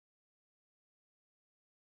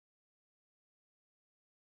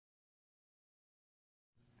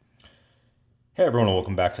Hey everyone,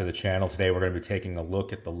 welcome back to the channel. Today we're going to be taking a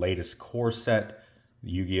look at the latest core set,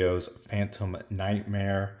 YugiOh's Phantom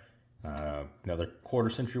Nightmare. Another quarter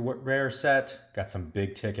century rare set. Got some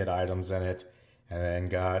big ticket items in it. And then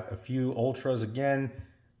got a few ultras again,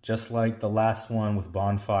 just like the last one with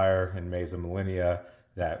Bonfire and Maze of Millennia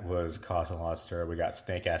that was causing a lot of stir. We got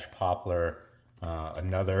Snake Ash Poplar,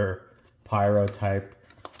 another pyro type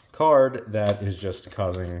card that is just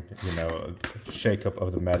causing, a shakeup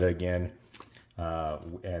of the meta again.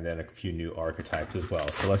 And then a few new archetypes as well.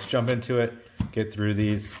 So let's jump into it, get through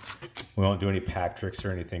these. We won't do any pack tricks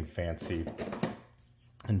or anything fancy,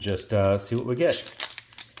 and just see what we get.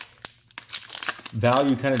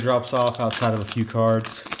 Value kind of drops off outside of a few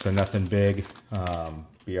cards, so nothing big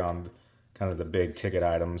beyond kind of the big ticket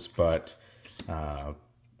items, but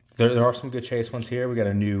there are some good chase ones here. We got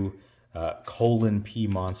a new colon P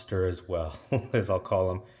monster as well, as I'll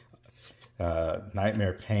call him.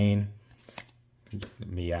 Nightmare Pain.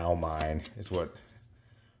 Meow Mine is what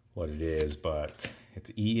it is, but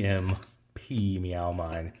it's EMP Meow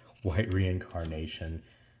Mine White Reincarnation.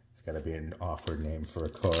 It's got to be an awkward name for a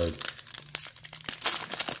card.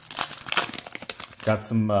 Got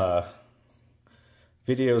some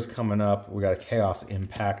videos coming up. We got a Chaos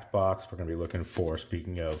Impact box we're going to be looking for.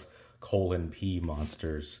 Speaking of colon P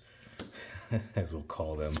monsters, as we'll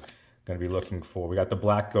call them, going to be looking for. We got the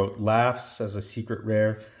Black Goat Laughs as a secret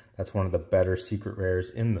rare. That's one of the better secret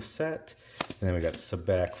rares in the set. And then we got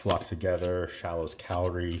Sebek, Flock Together, Shallow's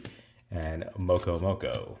Cowrie, and Moko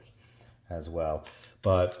Moko as well.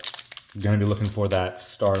 But I'm going to be looking for that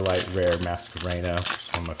Starlight Rare Masquerena, which is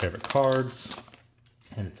one of my favorite cards.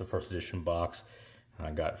 And it's a first edition box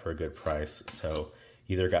I got for a good price. So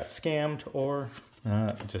either got scammed or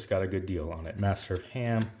just got a good deal on it. Master of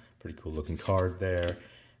Ham, pretty cool looking card there.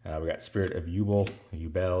 We got Spirit of Yubel.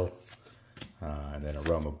 And then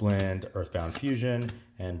Aroma Blend, Earthbound Fusion,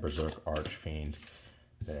 and Berserk Archfiend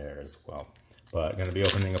there as well. But going to be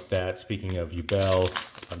opening up that. Speaking of Yubel,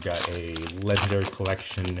 I've got a Legendary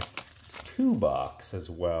Collection 2 box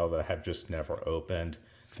as well that I have just never opened.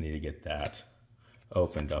 I need to get that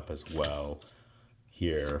opened up as well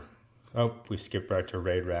here. Oh, we skipped right to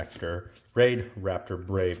Raid Raptor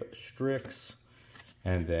Brave Strix,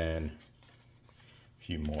 and then a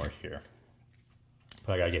few more here.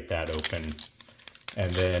 But I gotta get that open. And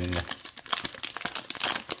then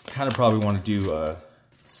kind of probably want to do a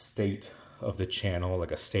state of the channel,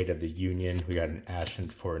 like a state of the union. We got an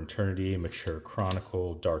Ashened for Eternity, Mature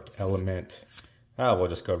Chronicle, Dark Element. We'll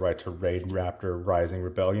just go right to Raid Raptor Rising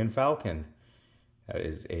Rebellion Falcon. That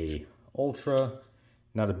is a ultra,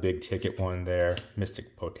 not a big ticket one there.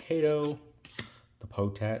 Mystic Potato, the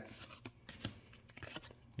Potat.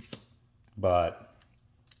 But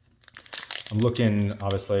I'm looking,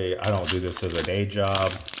 obviously, I don't do this as a day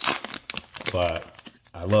job, but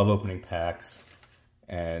I love opening packs,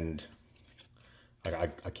 and like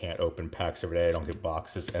I can't open packs every day. I don't get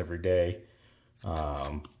boxes every day,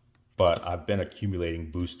 but I've been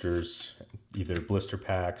accumulating boosters, either blister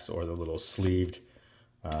packs or the little sleeved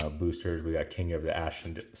boosters. We got King of the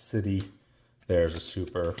Ashened City. There's a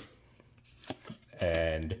super,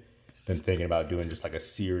 and been thinking about doing just like a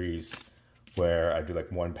series where I do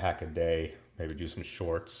like one pack a day, maybe do some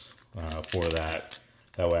shorts for that.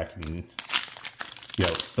 That way I can,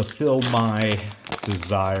 fulfill my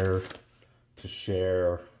desire to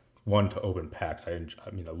share, one, to open packs. I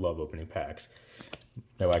love opening packs.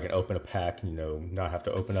 That way I can open a pack, not have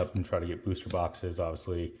to open up and try to get booster boxes,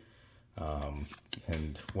 obviously,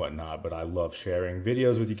 and whatnot. But I love sharing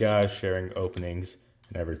videos with you guys, sharing openings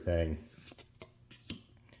and everything.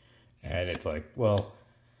 And it's like, well,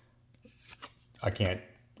 I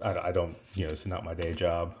don't, it's not my day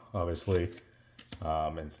job, obviously.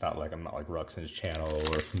 And it's not like I'm not like Ruxin's channel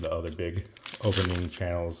or from the other big opening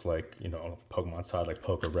channels like, Pokemon side like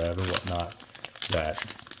PokeRev and whatnot that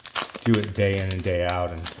do it day in and day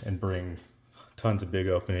out and bring tons of big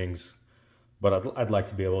openings. But I'd like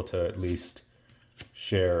to be able to at least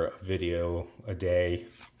share a video a day.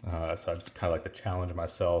 So I'd kind of like to challenge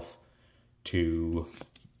myself to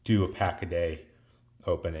do a pack a day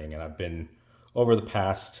opening. And I've been, over the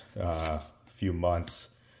past few months,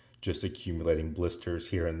 just accumulating blisters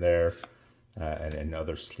here and there and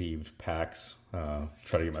other sleeved packs.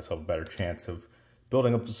 Try to give myself a better chance of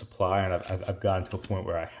building up the supply. And I've gotten to a point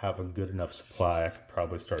where I have a good enough supply. I could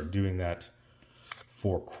probably start doing that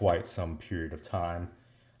for quite some period of time,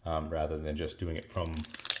 rather than just doing it from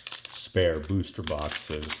spare booster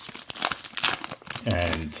boxes.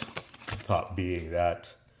 And the thought being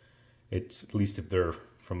that it's, at least if they're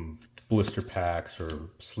from blister packs or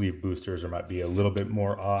sleeve boosters, there might be a little bit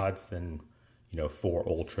more odds than you know, 4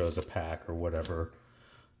 ultras a pack or whatever,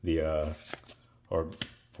 or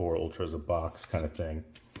 4 ultras a box kind of thing.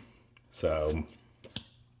 So,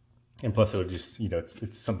 and plus it would just, you know,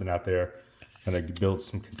 it's something out there, and it builds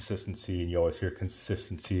some consistency, and you always hear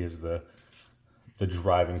consistency is the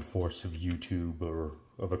driving force of YouTube or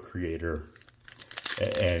of a creator.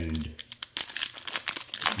 And,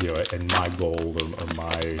 you know, and my goal or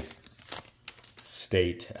my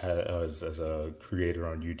state as a creator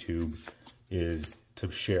on YouTube is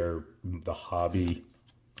to share the hobby.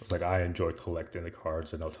 Like, I enjoy collecting the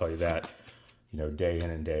cards, and I'll tell you that, you know, day in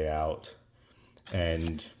and day out.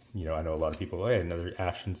 And, you know, I know a lot of people, hey, another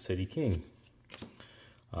Ashen City King.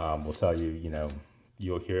 Will tell you, you know,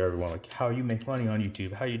 you'll hear everyone like, how you make money on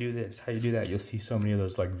YouTube, how you do this, how you do that. You'll see so many of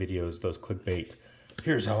those like videos, those clickbait.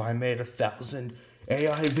 Here's how I made 1,000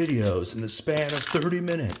 AI videos in the span of 30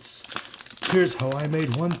 minutes. Here's how I made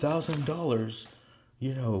 $1,000,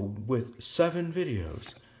 you know, with 7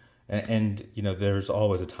 videos. And, you know, there's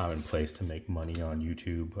always a time and place to make money on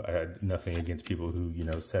YouTube. I had nothing against people who, you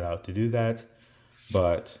know, set out to do that.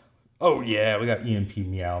 But, oh yeah, we got EMP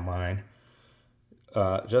Meow Mine.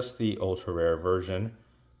 Just the ultra rare version.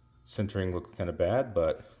 Centering looks kind of bad,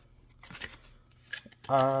 but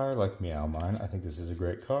I like Meow Mine. I think this is a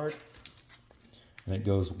great card. And it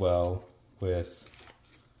goes well with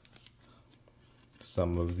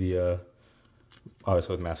some of the,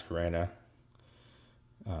 obviously with Masquerena.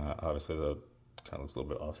 Obviously the kind of looks a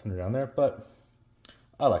little bit off center down there, but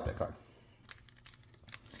I like that card.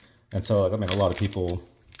 And so, like, I mean, a lot of people,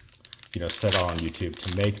 you know, set on YouTube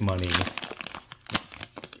to make money.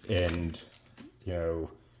 And, you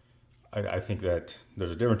know, I think that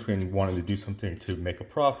there's a difference between wanting to do something to make a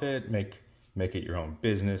profit, make it your own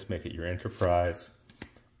business, make it your enterprise,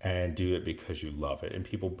 and do it because you love it. And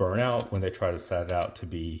people burn out when they try to set it out to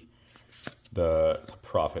be the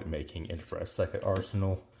profit-making enterprise. Psychic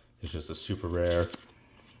Arsenal is just a super rare.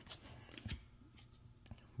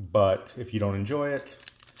 But if you don't enjoy it,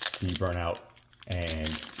 you burn out and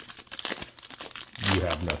you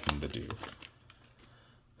have nothing to do.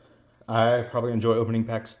 I probably enjoy opening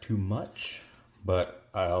packs too much, but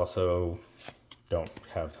I also don't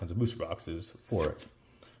have tons of booster boxes for it.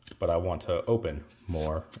 But I want to open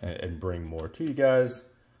more and bring more to you guys.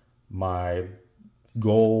 My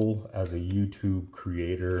goal as a YouTube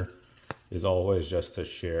creator is always just to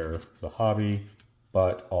share the hobby,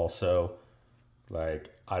 but also, like,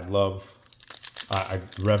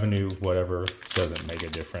 revenue, whatever, doesn't make a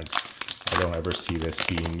difference. I don't ever see this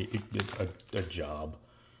being a job.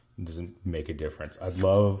 It doesn't make a difference. I'd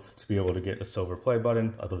love to be able to get a silver play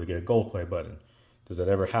button. I'd love to get a gold play button. Does that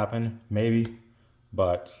ever happen? Maybe.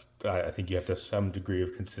 But I think you have to have some degree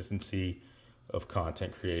of consistency of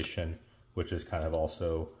content creation, which is kind of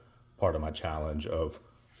also part of my challenge of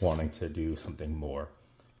wanting to do something more,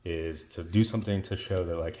 is to do something to show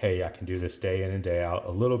that, like, hey, I can do this day in and day out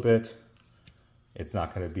a little bit. It's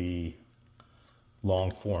not going to be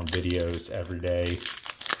long form videos every day,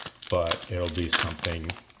 but it'll be something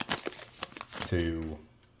to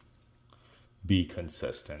be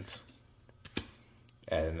consistent.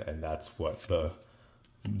 And that's what the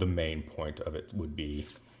main point of it would be.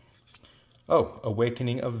 Oh,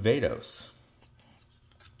 Awakening of Vados.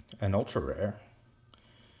 An ultra rare.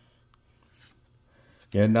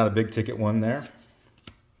 Yeah, not a big ticket one there.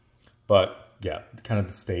 But yeah, kind of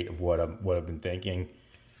the state of what I've been thinking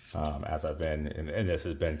as I've been, and this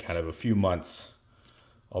has been kind of a few months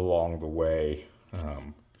along the way,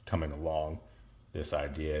 coming along. This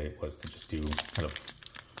idea was to just do kind of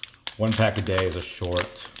 1 pack a day as a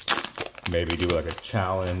short, maybe do like a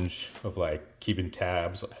challenge of like keeping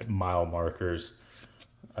tabs at mile markers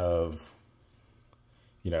of,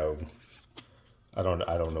 you know, I don't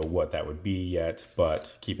know what that would be yet,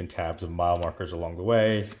 but keeping tabs of mile markers along the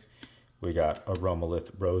way. We got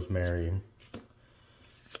Aromalith Rosemary,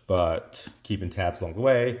 but keeping tabs along the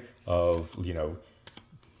way of, you know,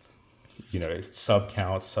 sub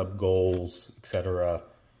counts, sub goals, etc.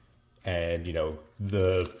 And, you know,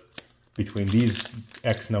 between these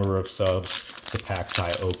X number of subs, the packs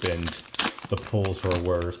I opened, the pulls were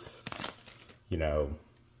worth, you know,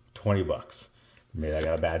 $20. Maybe I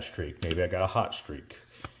got a bad streak. Maybe I got a hot streak,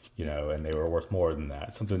 you know, and they were worth more than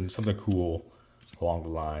that. Something cool along the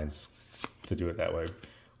lines to do it that way.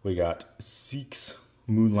 We got Seek's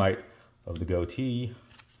Moonlight of the Goatee,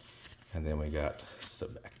 and then we got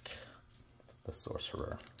Sebek, the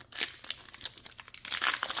Sorcerer.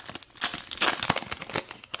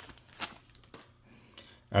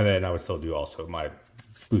 And then I would still do also my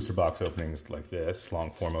booster box openings like this,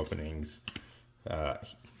 long form openings,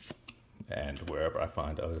 and wherever I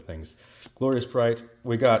find other things. Glorious Bright.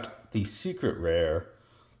 We got the secret rare,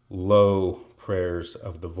 Low Prayers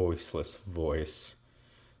of the Voiceless Voice.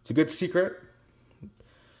 It's a good secret,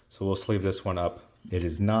 so we'll sleeve this one up. It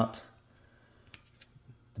is not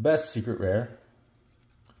the best secret rare.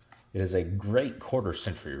 It is a great quarter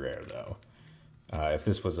century rare, though. If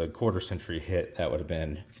this was a quarter century hit, that would have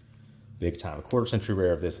been big time. A quarter century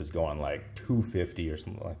rare of this is going like 250 or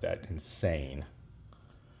something like that. Insane.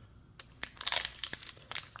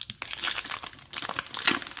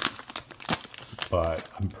 But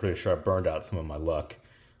I'm pretty sure I burned out some of my luck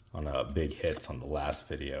on big hits on the last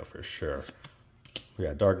video for sure. We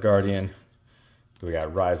got Dark Guardian. We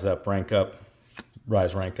got Rise Up, Rank Up,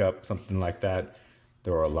 Rise, Rank Up, something like that.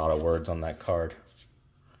 There were a lot of words on that card.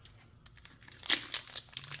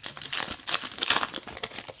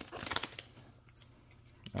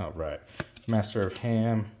 All right, Master of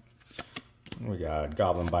Ham. We got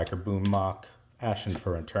Goblin Biker Boom Mock, Ashened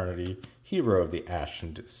for Eternity, Hero of the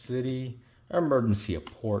Ashened City, Emergency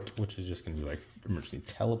Apport, which is just going to be like emergency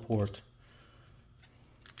teleport.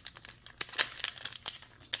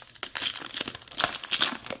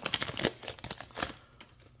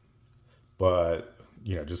 But,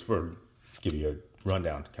 you know, just for give you a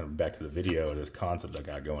rundown, kind of back to the video, this concept I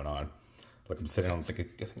got going on. Like I'm sitting on, I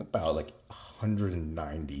think about like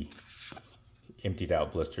 190 emptied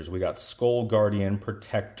out blisters. We got Skull Guardian,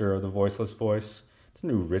 Protector of the Voiceless Voice. It's a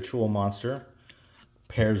new ritual monster.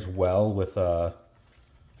 Pairs well with the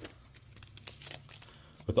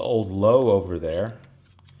old Low over there.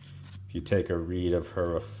 If you take a read of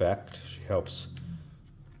her effect, she helps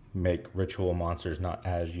make ritual monsters not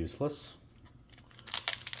as useless.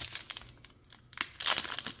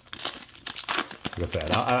 Like I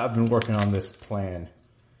said, I've been working on this plan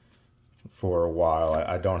for a while.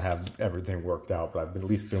 I don't have everything worked out, but I've at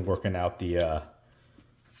least been working out the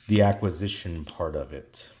acquisition part of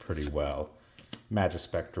it pretty well.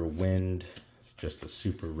 Magispectre Wind is just a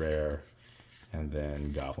super rare. And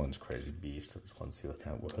then Goblin's Crazy Beast. I just want to see what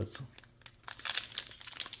that was.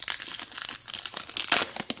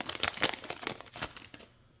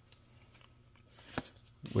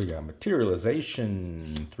 We got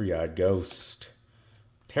Materialization, Three-Eyed Ghost.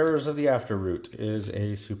 Terrors of the Afterroot is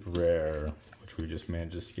a super rare, which we just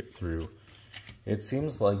managed to skip through. It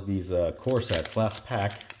seems like these core sets, last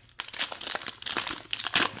pack,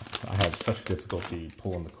 I have such difficulty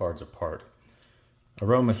pulling the cards apart.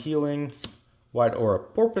 Aroma Healing, White Aura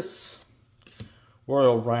Porpoise,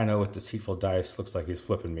 Royal Rhino with Deceitful Dice, looks like he's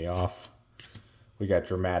flipping me off. We got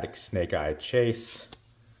Dramatic Snake Eye Chase,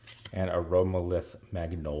 and Aromalith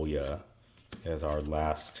Magnolia is our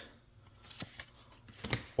last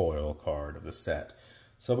foil card of the set.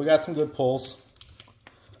 So we got some good pulls.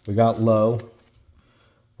 We got Low.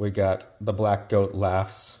 We got the Black Goat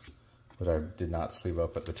Laughs, which I did not sleeve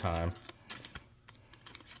up at the time.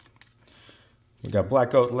 We got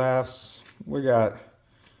Black Goat Laughs. We got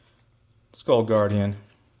Skull Guardian.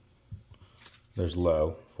 There's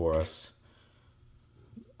Low for us.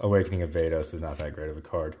 Awakening of Vados is not that great of a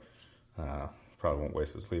card. Probably won't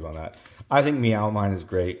waste the sleeve on that. I think Meow Mine is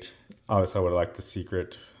great. Obviously, I would have liked the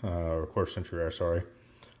secret, or quarter century rare, sorry.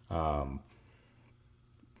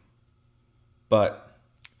 But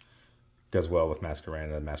goes well with Masquerade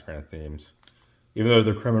and Masquerade themes, even though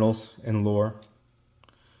they're criminals in lore.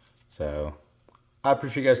 So I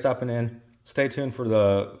appreciate you guys stopping in. Stay tuned for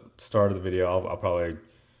the start of the video. I'll probably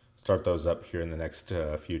start those up here in the next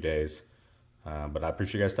few days. But I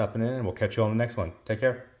appreciate you guys stopping in, and we'll catch you on the next one. Take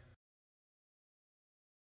care.